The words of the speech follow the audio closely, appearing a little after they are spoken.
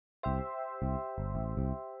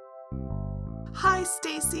Hi,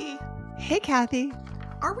 Stacy. Hey, Kathy.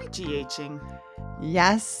 Are we GHing?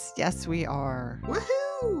 Yes, we are.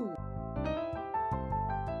 Woohoo!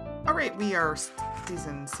 All right, we are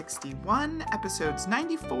season 61, episodes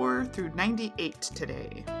 94 through 98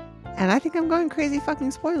 today. And I think I'm going crazy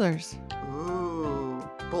fucking spoilers. Ooh,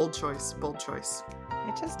 bold choice, bold choice.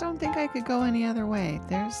 I just don't think I could go any other way.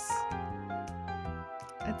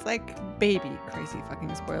 It's like baby crazy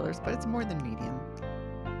fucking spoilers, but it's more than medium.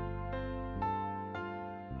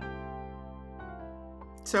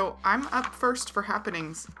 So I'm up first for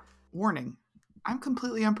happenings. Warning, I'm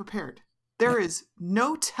completely unprepared. There is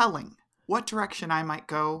no telling what direction I might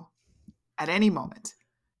go at any moment.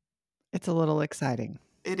 It's a little exciting.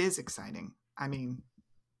 It is exciting. I mean,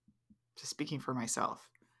 just speaking for myself,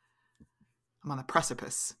 I'm on the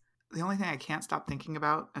precipice. The only thing I can't stop thinking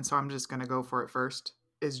about, and so I'm just going to go for it first,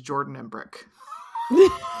 is Jordan and Brick.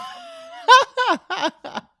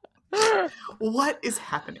 What is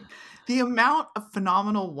happening? The amount of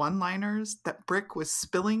phenomenal one-liners that Brick was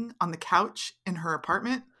spilling on the couch in her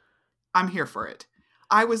apartment, I'm here for it.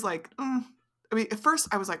 I was like, I mean, at first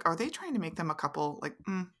I was like, are they trying to make them a couple? Like,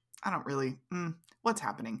 I don't really, what's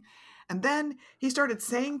happening? And then he started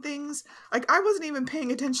saying things like I wasn't even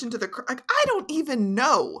paying attention to like I don't even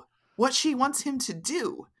know what she wants him to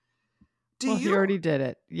do. He already did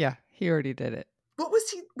it. Yeah, he already did it.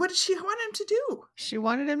 What did she want him to do? She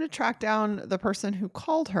wanted him to track down the person who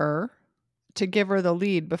called her to give her the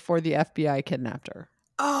lead before the FBI kidnapped her.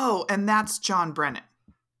 Oh, and that's John Brennan.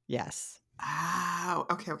 Yes. Oh,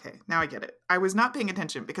 okay. Now I get it. I was not paying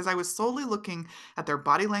attention because I was solely looking at their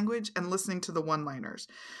body language and listening to the one-liners.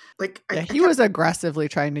 Like, he was aggressively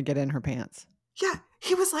trying to get in her pants. Yeah,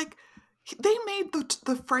 he was like, they made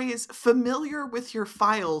the phrase "familiar with your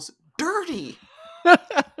files" dirty.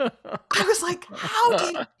 I was like, how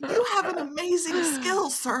do you have an amazing skill,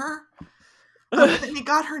 sir? But then he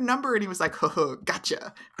got her number and he was like, oh,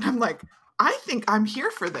 gotcha. And I'm like, I think I'm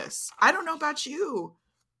here for this. I don't know about you,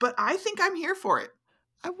 but I think I'm here for it.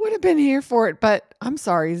 I would have been here for it, but I'm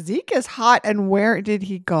sorry. Zeke is hot, and where did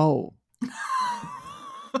he go?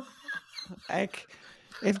 Like,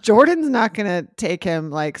 if Jordan's not going to take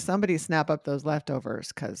him, like, somebody snap up those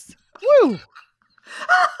leftovers, because, woo!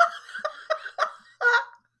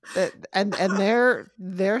 and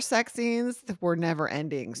their sex scenes were never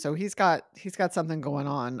ending. So he's got something going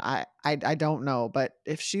on. I don't know, but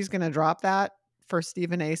if she's going to drop that for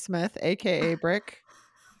Stephen A. Smith, aka Brick,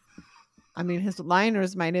 I mean, his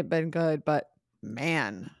liners might have been good, but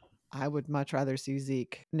man, I would much rather see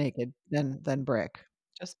Zeke naked than Brick.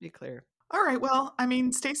 Just be clear. All right. Well, I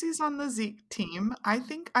mean, Stacy's on the Zeke team. I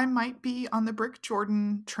think I might be on the Brick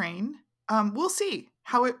Jordan train. We'll see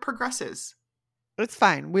how it progresses. It's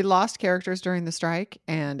fine. We lost characters during the strike,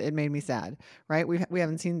 and it made me sad. Right? We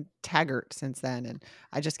haven't seen Taggart since then, and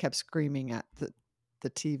I just kept screaming at the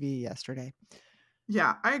TV yesterday.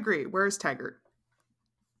 Yeah, I agree. Where's Taggart?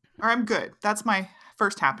 I'm good. That's my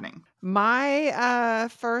first happening. My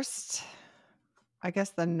first, I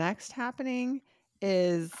guess the next happening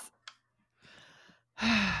is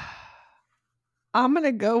I'm going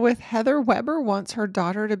to go with Heather Weber wants her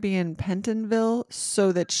daughter to be in Pentonville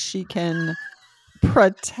so that she can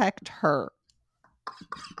protect her.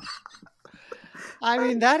 I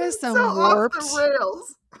mean, that is some warped, off the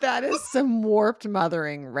rails. That is some warped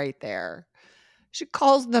mothering right there. She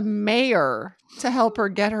calls the mayor to help her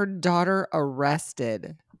get her daughter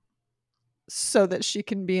arrested so that she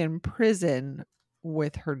can be in prison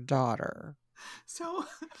with her daughter. So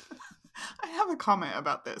I have a comment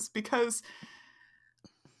about this because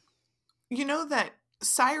you know that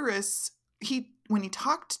Cyrus, when he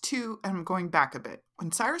talked to, and I'm going back a bit,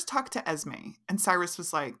 when Cyrus talked to Esme and Cyrus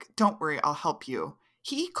was like, don't worry, I'll help you,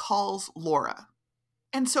 he calls Laura.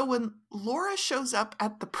 And so when Laura shows up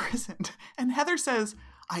at the prison and Heather says,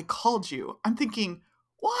 I called you, I'm thinking,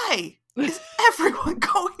 why is everyone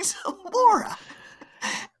going to Laura?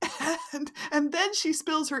 And then she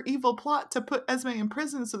spills her evil plot to put Esme in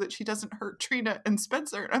prison so that she doesn't hurt Trina and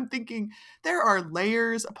Spencer. And I'm thinking, there are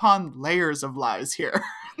layers upon layers of lies here.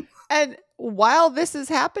 And while this is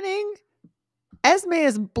happening, Esme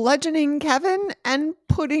is bludgeoning Kevin and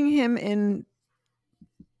putting him in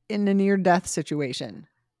a near-death situation.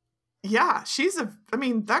 Yeah,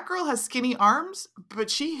 that girl has skinny arms, but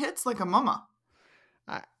she hits like a mama.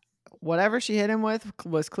 Whatever she hit him with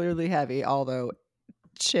was clearly heavy, although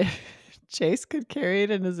Chase could carry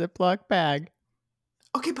it in a Ziploc bag.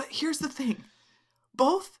 Okay, but here's the thing.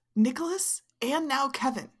 Both Nicholas and now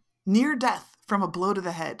Kevin, near death from a blow to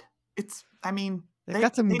the head. They've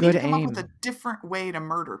got some good need to come aim. up with a different way to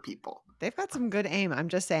murder people. They've got some good aim, I'm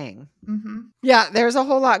just saying. Mhm. Yeah, there's a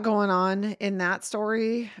whole lot going on in that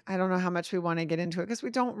story. I don't know how much we wanna get into it because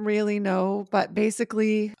we don't really know, but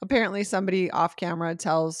basically, apparently somebody off camera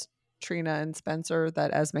tells Trina and Spencer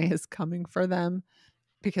that Esme is coming for them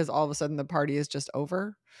because all of a sudden the party is just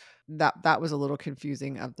over. That was a little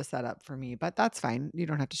confusing of the setup for me, but that's fine. You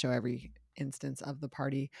don't have to show every instance of the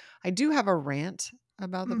party. I do have a rant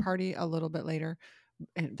about the Mm. party a little bit later,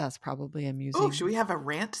 and that's probably Oh, should amusing. we have a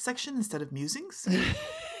rant section instead of musings?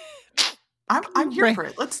 I'm here Rant for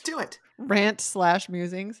it. Let's do it. rant/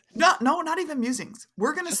 musings. No, no, not even musings.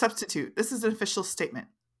 We're gonna Just substitute. This is an official statement.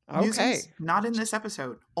 Musings, okay. not in this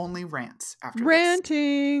episode. Only rants after this.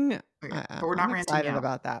 Ranting. Okay, but we're I'm not ranting excited now.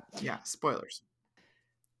 about that. Yeah, spoilers.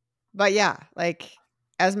 But yeah, like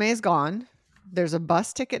Esme is gone. There's a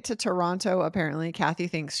bus ticket to Toronto. Apparently, Kathy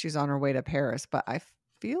thinks she's on her way to Paris, but I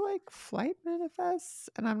feel like flight manifests,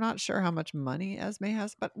 and I'm not sure how much money Esme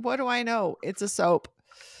has. But what do I know? It's a soap.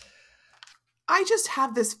 I just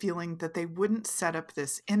have this feeling that they wouldn't set up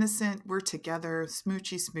this innocent, we're together,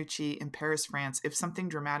 smoochy smoochy in Paris, France, if something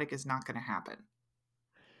dramatic is not going to happen.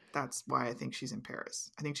 That's why I think she's in Paris.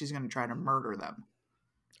 I think she's going to try to murder them.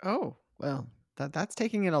 Oh well, that's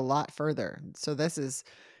taking it a lot further. So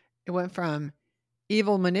it went from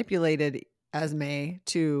evil manipulated Esme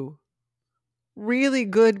to really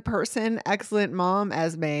good person, excellent mom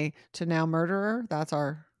Esme to now murderer. That's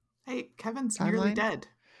our Hey, Kevin's nearly timeline. dead.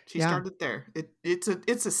 She Yeah. started there. It's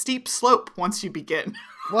a steep slope once you begin.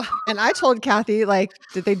 Well, and I told Kathy, like,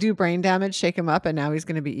 did they do brain damage, shake him up, and now he's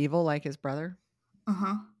going to be evil like his brother?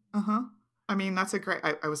 Uh-huh. Uh-huh. I mean, that's a great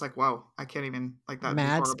I was like, wow, I can't even like that'd be Mad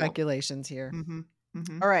horrible. speculations here. Mm-hmm.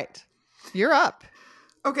 Mm-hmm. All right. You're up.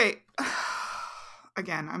 Okay.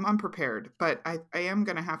 Again, I'm unprepared, but I am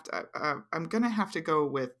gonna have to. I'm gonna have to go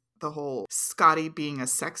with the whole Scotty being a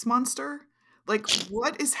sex monster. Like,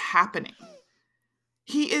 what is happening?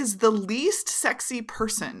 He is the least sexy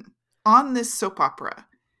person on this soap opera,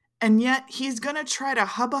 and yet he's gonna try to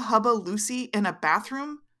hubba hubba Lucy in a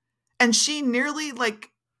bathroom, and she nearly like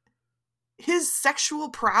his sexual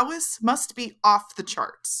prowess must be off the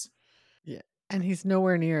charts. Yeah. And he's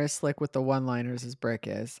nowhere near as slick with the one-liners as Brick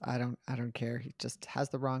is. I don't care. He just has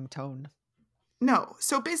the wrong tone. No.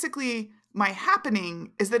 So basically, my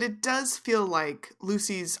happening is that it does feel like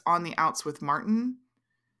Lucy's on the outs with Martin,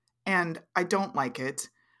 and I don't like it.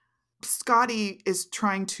 Scotty is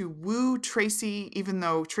trying to woo Tracy, even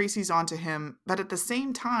though Tracy's onto him, but at the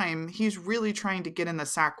same time, he's really trying to get in the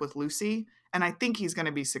sack with Lucy, and I think he's going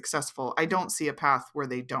to be successful. I don't see a path where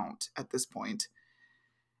they don't at this point.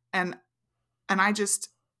 And I just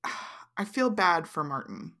I feel bad for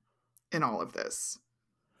Martin in all of this.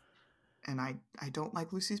 And I don't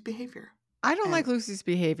like Lucy's behavior. I don't And like Lucy's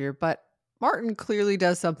behavior, but Martin clearly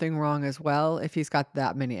does something wrong as well if he's got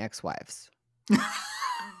that many ex-wives.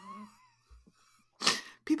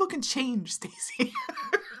 people can change, Stacey.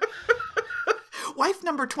 Wife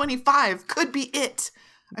number 25 could be it.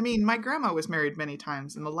 I mean, my grandma was married many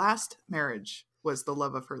times, and the last marriage was the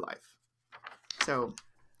love of her life. So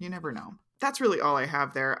you never know. That's really all I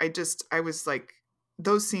have there. I was like,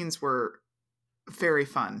 those scenes were very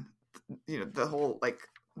fun. You know, the whole, like,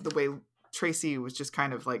 the way Tracy was just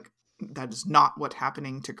kind of like, that is not what's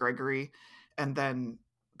happening to Gregory. And then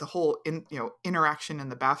the whole, interaction in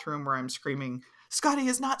the bathroom where I'm screaming, Scotty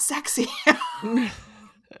is not sexy.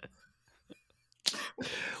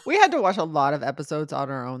 We had to watch a lot of episodes on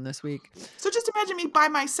our own this week. So just imagine me by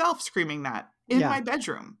myself screaming that in Yeah. my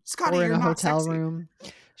bedroom. Scotty, Or in you're a not hotel sexy. room.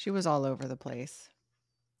 She was all over the place.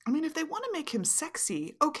 I mean, if they want to make him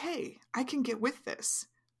sexy, okay, I can get with this.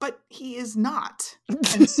 But he is not.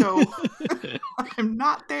 And so I'm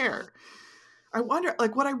not there. I wonder,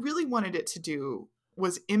 like, what I really wanted it to do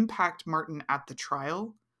was impact Martin at the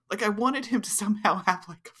trial. Like, I wanted him to somehow have,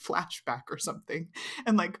 like, a flashback or something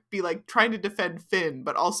and, like, be, like, trying to defend Finn,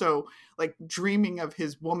 but also, like, dreaming of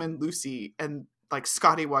his woman, Lucy, and, like,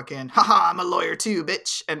 Scotty walk in, haha, I'm a lawyer too,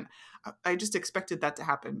 bitch. And I just expected that to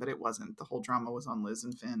happen, but it wasn't. The whole drama was on Liz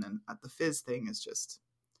and Finn, and the Fizz thing is just.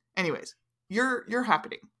 Anyways, you're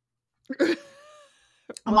happening. I'm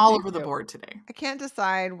Well, all thank over the you. board today. I can't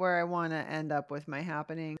decide where I want to end up with my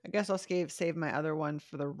happening. I guess I'll save my other one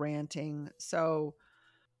for the ranting. So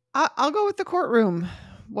I'll go with the courtroom.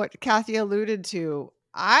 What Kathy alluded to.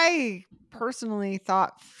 I personally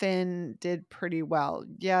thought Finn did pretty well.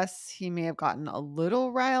 Yes, he may have gotten a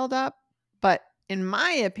little riled up, but in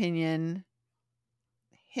my opinion,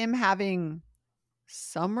 him having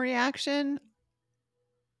some reaction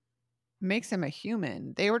makes him a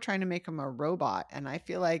human. They were trying to make him a robot, and I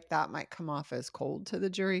feel like that might come off as cold to the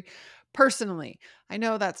jury. Personally, I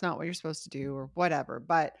know that's not what you're supposed to do or whatever,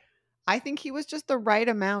 but I think he was just the right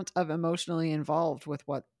amount of emotionally involved with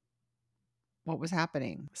what was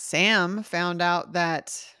happening. Sam found out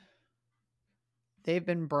that they've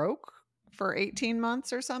been broke for 18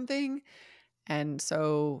 months or something. And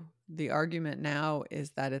so the argument now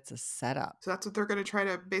is that it's a setup. So that's what they're going to try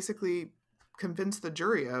to basically convince the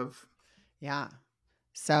jury of. Yeah.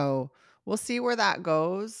 So we'll see where that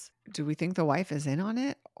goes. Do we think the wife is in on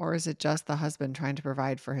it, or is it just the husband trying to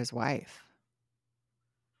provide for his wife?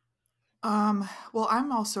 Well,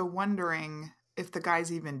 I'm also wondering if the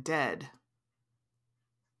guy's even dead.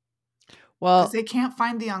 Because Well, they can't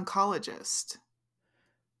find the oncologist.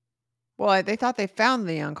 they thought they found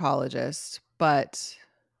the oncologist, but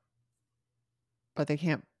they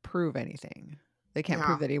can't prove anything. They can't Yeah.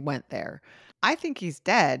 prove that he went there. I think he's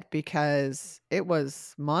dead because it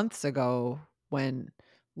was months ago when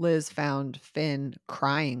Liz found Finn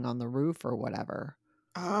crying on the roof or whatever.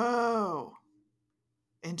 Oh,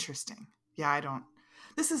 interesting. Yeah, I don't.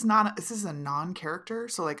 This is a non-character,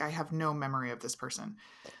 so like I have no memory of this person.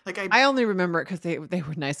 Like I only remember it because they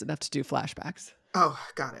were nice enough to do flashbacks. Oh,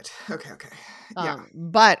 got it. Okay. Yeah.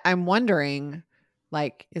 But I'm wondering,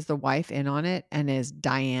 like, is the wife in on it, and is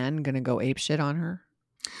Diane gonna go apeshit on her?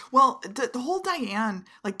 Well, the whole Diane,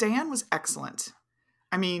 like Diane was excellent.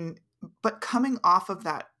 I mean, but coming off of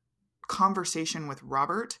that conversation with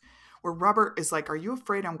Robert, where Robert is like, "Are you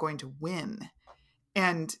afraid I'm going to win?"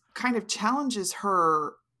 and kind of challenges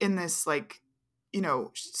her in this, like,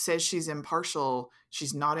 says she's impartial.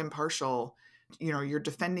 She's not impartial. You're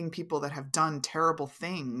defending people that have done terrible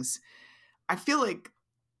things. I feel like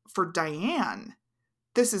for Diane,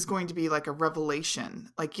 this is going to be like a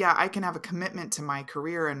revelation. Like, yeah, I can have a commitment to my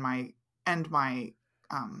career and my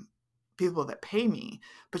people that pay me,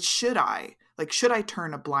 but should I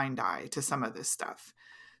turn a blind eye to some of this stuff?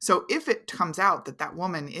 So if it comes out that that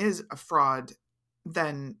woman is a fraud,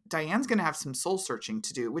 then Diane's going to have some soul searching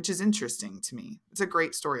to do, which is interesting to me. It's a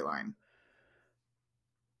great storyline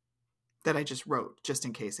that I just wrote just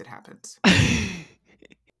in case it happens.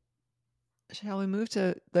 Shall we move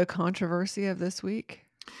to the controversy of this week?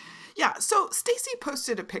 Yeah, so Stacy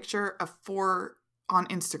posted a picture of 4 on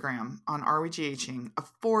Instagram on RWGHing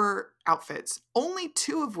of 4 outfits, only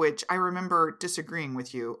 2 of which I remember disagreeing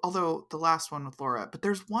with you, although the last one with Laura. But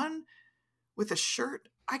there's one with a shirt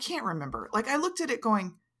I can't remember. Like, I looked at it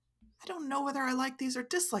going, I don't know whether I like these or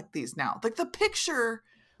dislike these now. Like, the picture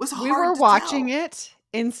was We were hard to watching tell. it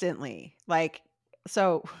instantly. Like,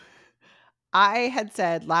 so I had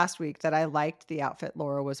said last week that I liked the outfit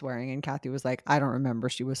Laura was wearing, and Kathy was like, I don't remember.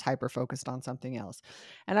 She was hyper focused on something else.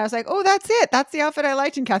 And I was like, oh, that's it. That's the outfit I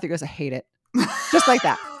liked. And Kathy goes, I hate it. Just like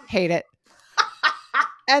that. Hate it.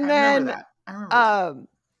 And I remember then, that. I remember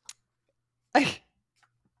that.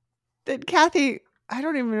 then Kathy, I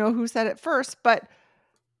don't even know who said it first, but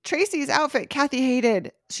Tracy's outfit, Kathy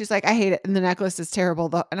hated. She's like, I hate it. And the necklace is terrible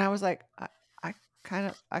though. And I was like, I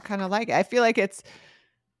kind of like it. I feel like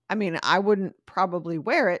I wouldn't probably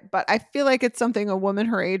wear it, but I feel like it's something a woman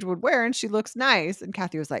her age would wear, and she looks nice. And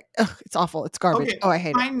Kathy was like, ugh, it's awful. It's garbage. Okay, Oh, I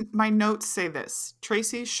hate it. my notes say this.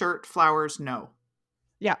 Tracy, shirt, flowers, no.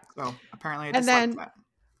 Yeah. So apparently I And disliked that.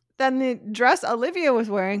 then the dress Olivia was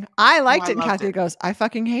wearing, I Oh, liked I it. And loved Kathy it. goes, I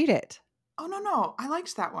fucking hate it. Oh, no. I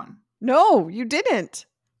liked that one. No, you didn't.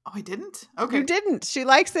 Oh, I didn't? You Okay. didn't. She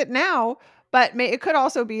likes it now, but it could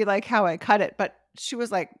also be like how I cut it. But she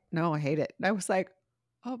was like, no, I hate it. And I was like,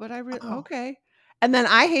 oh, but I really, Oh. okay. And then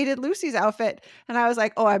I hated Lucy's outfit. And I was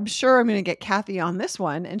like, oh, I'm sure I'm going to get Kathy on this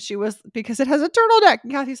one. And she was, because it has a turtleneck.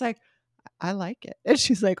 And Kathy's like, I like it. And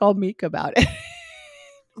she's like all meek about it.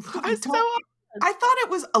 It was so hard. I thought it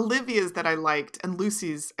was Olivia's that I liked and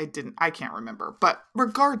Lucy's I didn't. I can't remember. But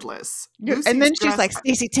regardless, And Lucy's then she's dress. like,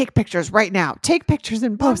 Stacey, take pictures right now. Take pictures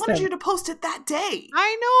and Well, I post wanted them. you to post it that day.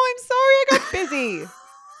 I know. I'm sorry. I got busy.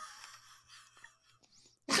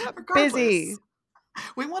 Regardless, busy.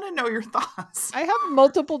 we want to know your thoughts. I have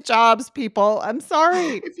multiple jobs, people. I'm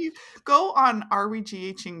sorry. If you go on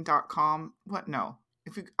rwghing.com, what? No.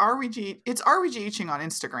 If you it's rwghing on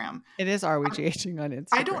Instagram. It is RWGHing on Instagram.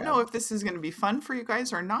 I don't know if this is going to be fun for you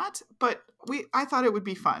guys or not, but I thought it would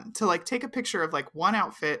be fun to like take a picture of like one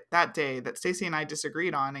outfit that day that Stacey and I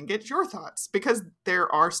disagreed on and get your thoughts, because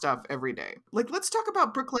there are stuff every day. Like, let's talk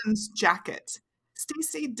about Brooklyn's jacket.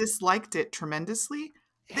 Stacey disliked it tremendously.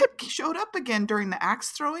 It showed up again during the axe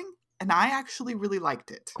throwing, and I actually really liked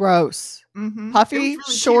it. Gross. Mm-hmm. Puffy, Really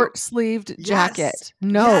short-sleeved jacket.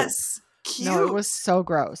 No. Yes. Cute. No, it was so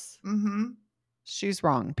gross. Mm-hmm. She's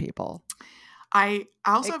wrong, people. I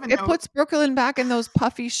also have a It note. puts Brooklyn back in those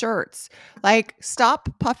puffy shirts. Like, stop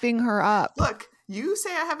puffing her up. Look, You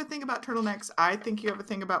say I have a thing about turtlenecks. I think you have a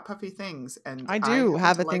thing about puffy things, and I I do happen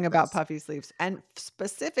have to a thing like about this. puffy sleeves, and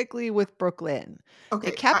specifically with Brooklyn. They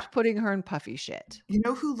Okay, kept putting her in puffy shit. you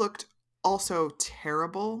know who looked also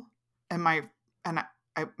terrible, and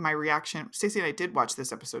my reaction. Stacey and I did watch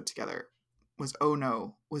this episode together. Was oh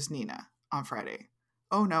no, was Nina on Friday.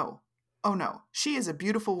 Oh no, oh no, she is a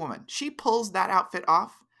beautiful woman. She pulls that outfit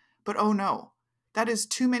off, but oh no, that is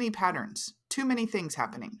too many patterns, too many things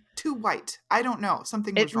happening, too white. I don't know.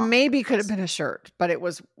 Something It was wrong with maybe that could have dress. been a shirt, but it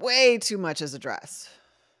was way too much as a dress.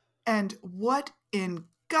 And what in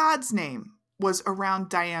God's name was around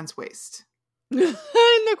Diane's waist? In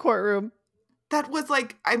the courtroom. That was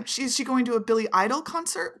like, is she going to a Billy Idol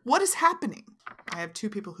concert? What is happening? I have two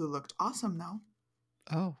people who looked awesome though.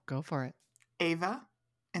 Oh, go for it. Ava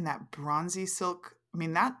in that bronzy silk. I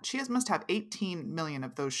mean, that she must have 18 million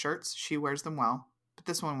of those shirts. She wears them well, but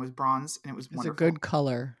this one was bronze and it was It's a wonderful. good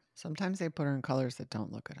color. Sometimes they put her in colors that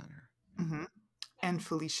don't look good on her. Hmm. And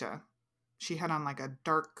Felicia, she had on like a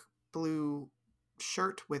dark blue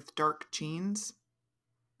shirt with dark jeans.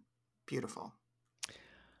 Beautiful.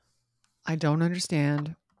 I don't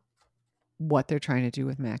understand what they're trying to do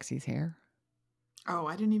with Maxie's hair. Oh,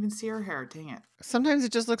 I didn't even see her hair. Dang it. Sometimes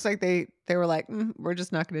it just looks like they were like, we're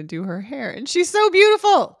just not going to do her hair, and she's so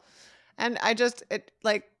beautiful. And I just it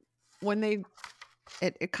like when they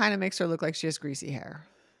it kind of makes her look like she has greasy hair.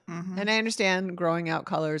 Mm-hmm. And I understand growing out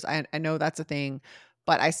colors. I know that's a thing,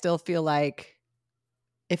 but I still feel like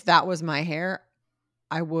if that was my hair,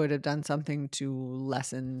 I would have done something to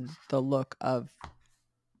lessen the look of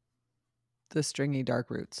the stringy dark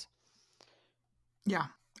roots. Yeah.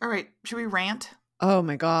 All right. Should we rant? Oh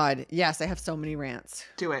my God. Yes, I have so many rants.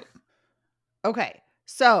 Do it. Okay.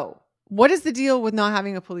 So, what is the deal with not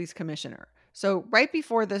having a police commissioner? So, right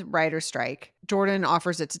before the writer's strike, Jordan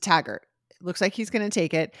offers it to Taggart. It looks like he's going to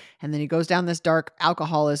take it. And then he goes down this dark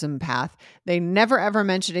alcoholism path. They never ever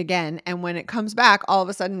mention it again. And when it comes back, all of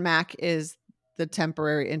a sudden, Mac is the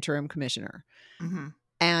temporary interim commissioner. Mm-hmm.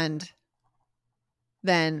 And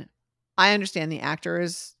then I understand the actor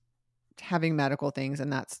is having medical things,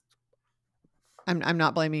 and that's I'm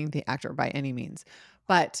not blaming the actor by any means.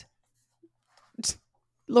 But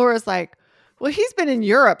Laura's like, well, he's been in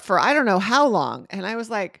Europe for I don't know how long. And I was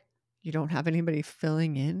like, you don't have anybody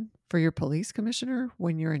filling in for your police commissioner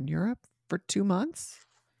when you're in Europe for 2 months?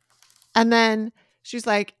 And then she's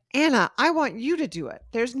like, Anna, I want you to do it.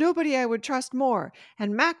 There's nobody I would trust more.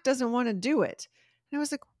 And Mac doesn't want to do it. And I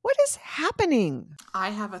was like, what is happening? I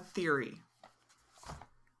have a theory.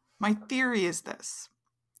 My theory is this.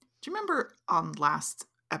 Do you remember on last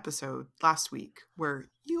week, where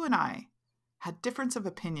you and I had difference of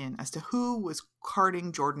opinion as to who was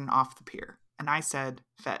carting Jordan off the pier? And I said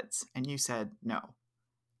feds, and you said no.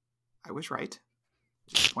 I was right.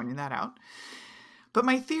 Just pointing that out. But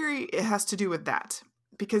my theory, it has to do with that.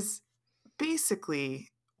 Because basically,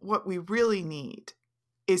 what we really need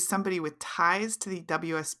is somebody with ties to the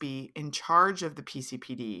WSB in charge of the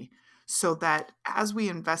PCPD, so that as we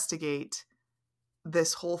investigate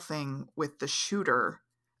this whole thing with the shooter,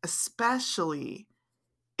 especially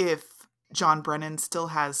if John Brennan still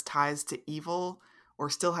has ties to evil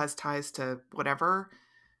or still has ties to whatever,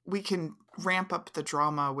 we can ramp up the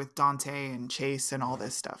drama with Dante and Chase and all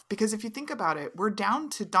this stuff. Because if you think about it, we're down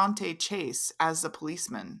to Dante Chase as the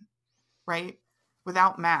policeman, right?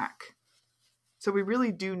 Without Mac. So we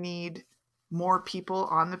really do need more people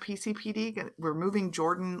on the PCPD. We're moving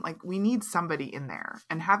Jordan. Like, we need somebody in there.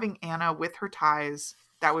 And having Anna with her ties,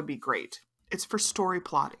 that would be great. It's for story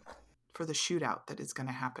plotting, for the shootout that is going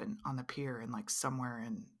to happen on the pier in like somewhere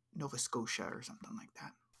in Nova Scotia or something like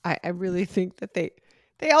that. I really think that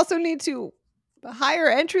they also need to hire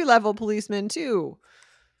entry level policemen too.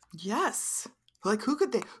 Yes. Like, who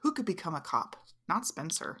could become a cop? Not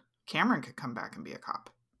Spencer. Cameron could come back and be a cop.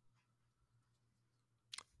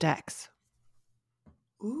 Dex.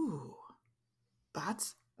 Ooh.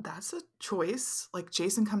 That's a choice. Like,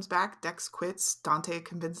 Jason comes back, Dex quits, Dante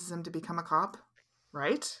convinces him to become a cop,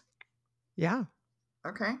 right? Yeah.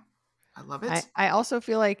 Okay. I love it. I also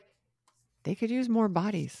feel like they could use more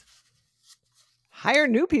bodies. Hire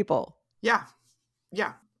new people. Yeah.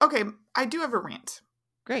 Yeah. Okay, I do have a rant.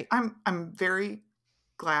 Great. I'm very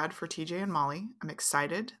glad for TJ and Molly. I'm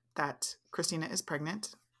excited that Christina is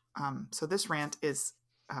pregnant. So this rant is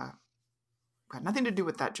got nothing to do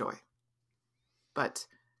with that joy. But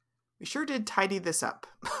we sure did tidy this up.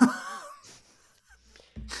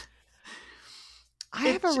 I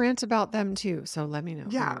have a rant about them too, so let me know.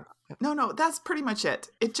 Yeah. No, that's pretty much it.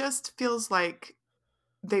 It just feels like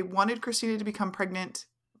they wanted Christina to become pregnant.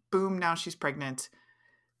 Boom, now she's pregnant.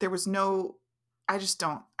 There was no, I just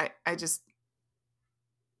don't, I just,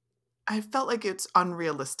 I felt like it's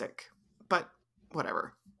unrealistic, but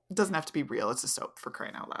whatever. It doesn't have to be real. It's a soap, for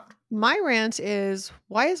crying out loud. My rant is,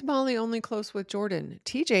 why is Molly only close with Jordan?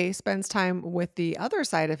 TJ spends time with the other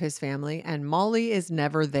side of his family, and Molly is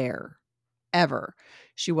never there. Ever.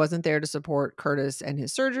 She wasn't there to support Curtis and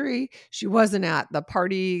his surgery. She wasn't at the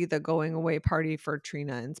party, the going away party for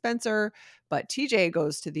Trina and Spencer. But TJ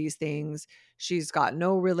goes to these things. She's got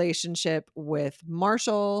no relationship with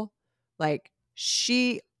Marshall. Like,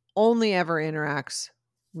 she only ever interacts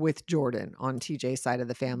with Jordan on TJ's side of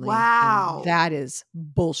the family. And Wow. that is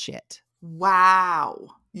bullshit. Wow.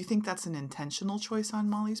 You think that's an intentional choice on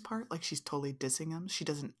Molly's part? Like she's totally dissing him? She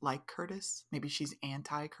doesn't like Curtis? Maybe she's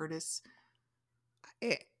anti Curtis?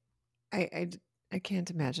 I, I, I, I can't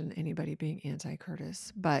imagine anybody being anti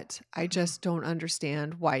Curtis, but I Mm. just don't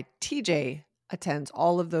understand why TJ attends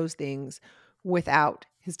all of those things without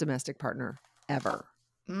his domestic partner ever.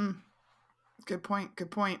 Mm. Good point.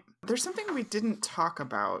 Good point. There's something we didn't talk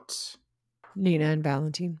about. Nina and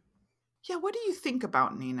Valentine. Yeah, what do you think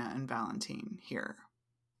about Nina and Valentine here?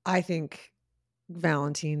 I think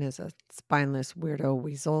Valentine is a spineless weirdo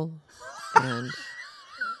weasel, and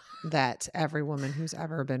that every woman who's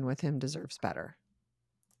ever been with him deserves better.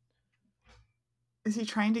 Is he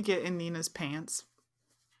trying to get in Nina's pants?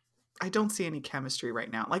 I don't see any chemistry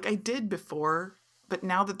right now. Like I did before, but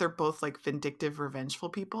now that they're both like vindictive, revengeful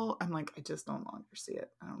people, I'm like, I just don't longer see it.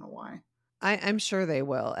 I don't know why. I'm sure they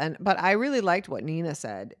will. But I really liked what Nina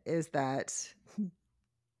said, is that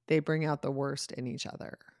they bring out the worst in each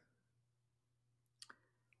other.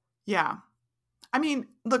 Yeah. I mean,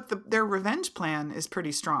 look, their revenge plan is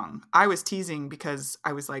pretty strong. I was teasing because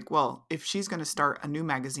I was like, well, if she's going to start a new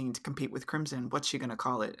magazine to compete with Crimson, what's she going to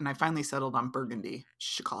call it? And I finally settled on Burgundy.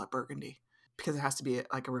 She should call it Burgundy because it has to be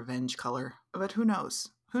like a revenge color. But who knows?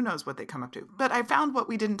 Who knows what they come up to? But I found what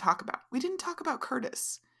we didn't talk about. We didn't talk about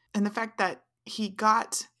Curtis and the fact that he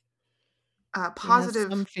got a He has some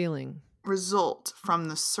positive feeling. result from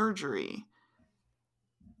the surgery.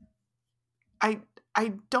 I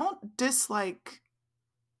I don't dislike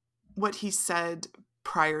what he said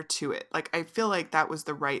prior to it. Like I feel like that was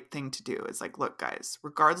the right thing to do. It's like, look, guys,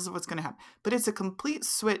 regardless of what's going to happen, but it's a complete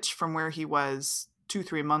switch from where he was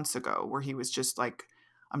 2-3 months ago, where he was just like,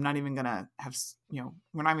 I'm not even gonna have,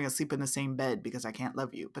 we're not even gonna sleep in the same bed because I can't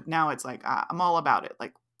love you. But now it's like, I'm all about it.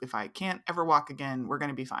 Like if I can't ever walk again, we're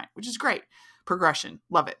gonna be fine, which is great. Progression,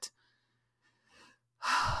 love it.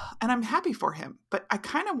 And I'm happy for him. But I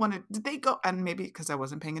kind of wanted, did they go, and maybe because I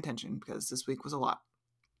wasn't paying attention because this week was a lot,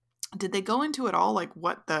 did they go into it all like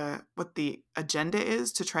what the agenda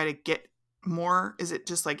is to try to get more? Is it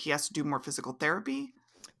just like he has to do more physical therapy?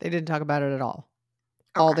 They didn't talk about it at all.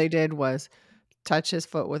 All Okay. they did was touch his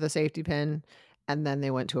foot with a safety pin, and then they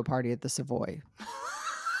went to a party at the Savoy.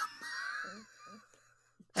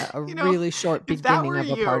 A You know, really short if that beginning were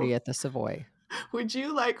of a party you, at the Savoy. would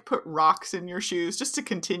you like put rocks in your shoes just to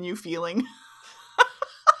continue feeling?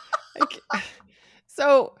 Like,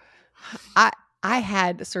 so I I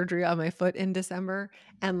had surgery on my foot in December,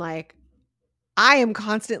 and like I am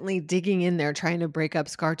constantly digging in there trying to break up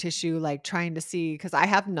scar tissue, like trying to see, because I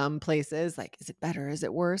have numb places. Like, is it better? Is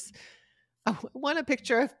it worse? I want a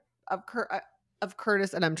picture of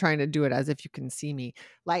Curtis, and I'm trying to do it as if you can see me,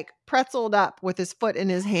 like pretzeled up with his foot in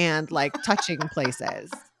his hand, like touching places,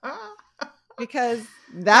 because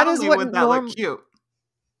that Not is only what would that look norm. cute,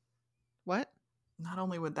 What? not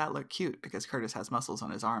only would that look cute because Curtis has muscles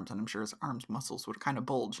on his arms, and I'm sure his arms muscles would kind of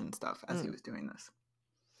bulge and stuff as he Mm. was doing this.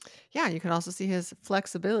 Yeah, you can also see his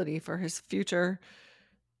flexibility for his future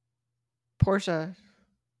Portia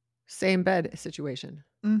same bed situation.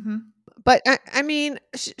 Mm-hmm. But I mean,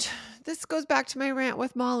 this goes back to my rant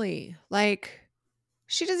with Molly. Like,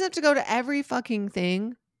 she doesn't have to go to every fucking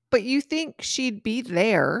thing, but you think she'd be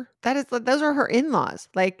there. Those are her in-laws.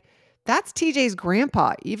 Like, that's TJ's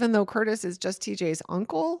grandpa, even though Curtis is just TJ's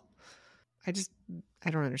uncle. I just I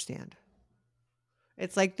don't understand.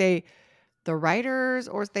 It's like the writers,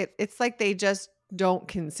 it's like they just don't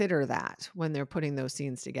consider that when they're putting those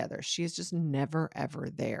scenes together. She's just never ever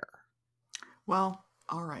there. Well,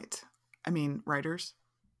 all right. I mean, writers,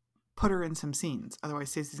 put her in some scenes. Otherwise,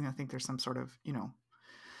 Stacey's going to think there's some sort of,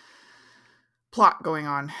 plot going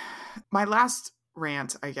on. My last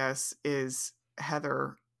rant, I guess, is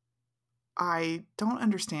Heather. I don't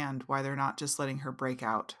understand why they're not just letting her break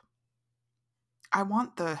out. I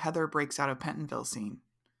want the Heather breaks out of Pentonville scene.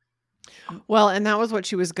 Well, and that was what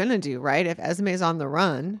she was gonna do, right? If Esme's on the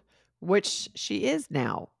run, which she is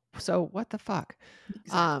now. So what the fuck?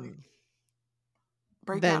 Exactly. Um,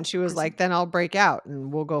 Break then out. she was like, then I'll break out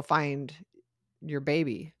and we'll go find your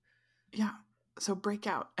baby. Yeah. So break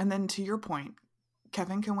out. And then to your point,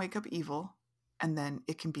 Kevin can wake up evil, and then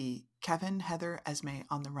it can be Kevin, Heather, Esme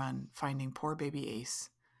on the run, finding poor baby Ace,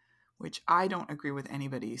 which I don't agree with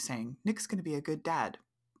anybody saying Nick's going to be a good dad.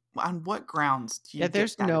 On what grounds do Yeah, you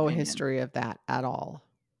there's get that no opinion? history of that at all.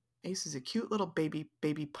 Ace is a cute little baby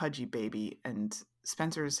pudgy baby, and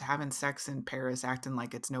Spencer's having sex in Paris acting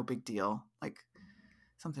like it's no big deal. Like,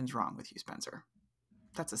 something's wrong with you, Spencer.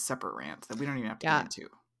 That's a separate rant that we don't even have to get Yeah. into.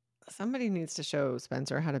 Somebody needs to show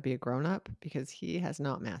Spencer how to be a grown-up because he has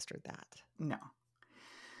not mastered that. No.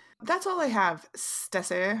 That's all I have,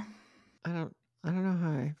 Stacey. I don't know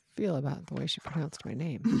how I feel about the way she pronounced my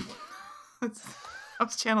name. I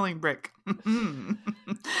was channeling Brick.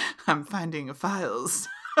 I'm finding files.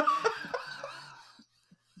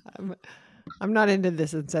 I'm not into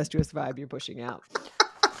this incestuous vibe you're pushing out.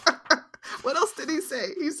 What else did he say?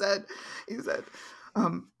 He said,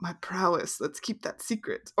 my prowess, let's keep that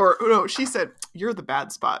secret. Or no, she said, you're the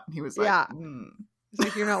bad spot. And he was like, Yeah. He's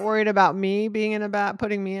like, you're not worried about me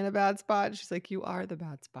putting me in a bad spot. She's like, you are the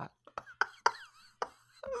bad spot.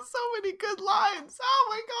 So many good lines. Oh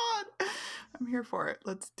my God. I'm here for it.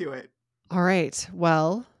 Let's do it. All right.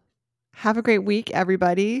 Well, have a great week,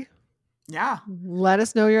 everybody. Yeah. Let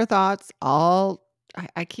us know your thoughts.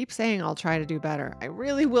 I keep saying I'll try to do better. I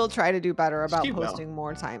really will try to do better about posting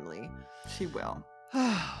more timely. She will.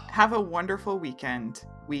 Have a wonderful weekend.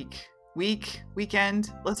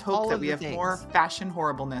 Weekend. Let's hope that we have more fashion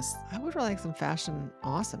horribleness. I would like some fashion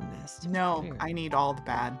awesomeness. No, I need all the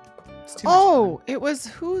bad. It's too much fun. It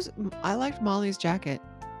was I liked Molly's jacket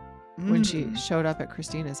when she showed up at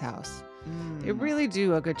Christina's house. They really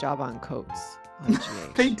do a good job on coats. On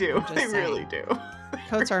GH. They do. They really do.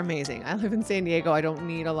 Coats are amazing. I live in San Diego. I don't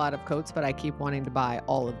need a lot of coats, but I keep wanting to buy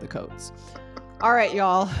all of the coats. All right,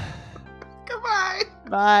 y'all. Goodbye.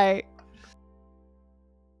 Bye.